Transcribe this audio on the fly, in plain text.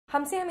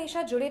हमसे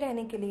हमेशा जुड़े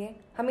रहने के लिए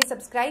हमें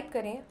सब्सक्राइब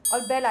करें और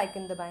बेल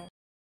आइकन दबाएं।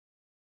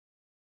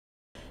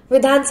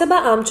 विधानसभा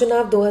आम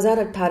चुनाव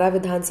 2018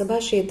 विधानसभा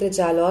क्षेत्र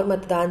जालौर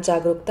मतदान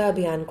जागरूकता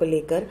अभियान को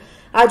लेकर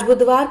आज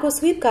बुधवार को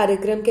स्वीप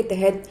कार्यक्रम के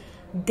तहत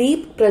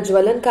दीप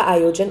प्रज्वलन का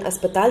आयोजन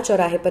अस्पताल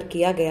चौराहे पर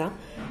किया गया।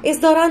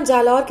 इस दौरान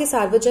जालौर के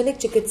सार्वजनिक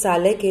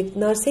चिकित्सालय के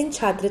नर्सिंग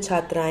छात्र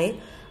छात्राएं,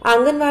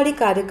 आंगनवाड़ी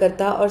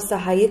कार्यकर्ता और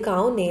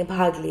सहायिकाओं ने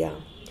भाग लिया।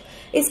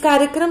 इस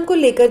कार्यक्रम को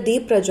लेकर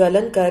दीप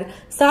प्रज्वलन कर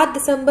 7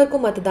 दिसंबर को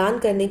मतदान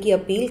करने की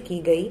अपील की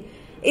गई।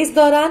 इस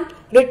दौरान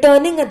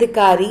रिटर्निंग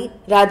अधिकारी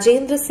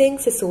राजेंद्र सिंह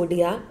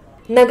सिसोदिया,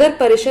 नगर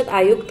परिषद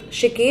आयुक्त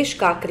शिकेश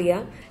काकरिया,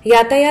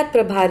 यातायात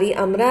प्रभारी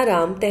अमरा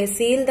राम,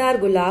 तहसीलदार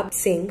गुलाब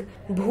सिंह,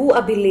 भू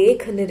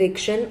अभिलेख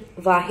निरीक्षण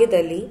वाहिद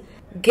अली,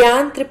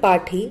 ज्ञान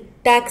त्रिपाठी,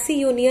 टैक्सी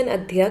यूनियन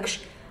अध्यक्ष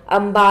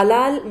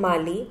अंबालाल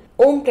माली,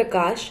 ओम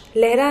प्रकाश,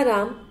 लहरा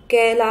राम,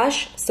 कैलाश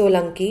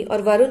सोलंकी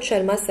और वरुण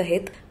शर्मा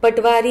सहित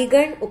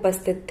पटवारीगण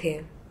उपस्थित थे।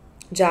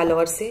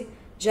 जालौर से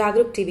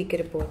जागरूक टीवी की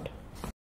रिपोर्ट।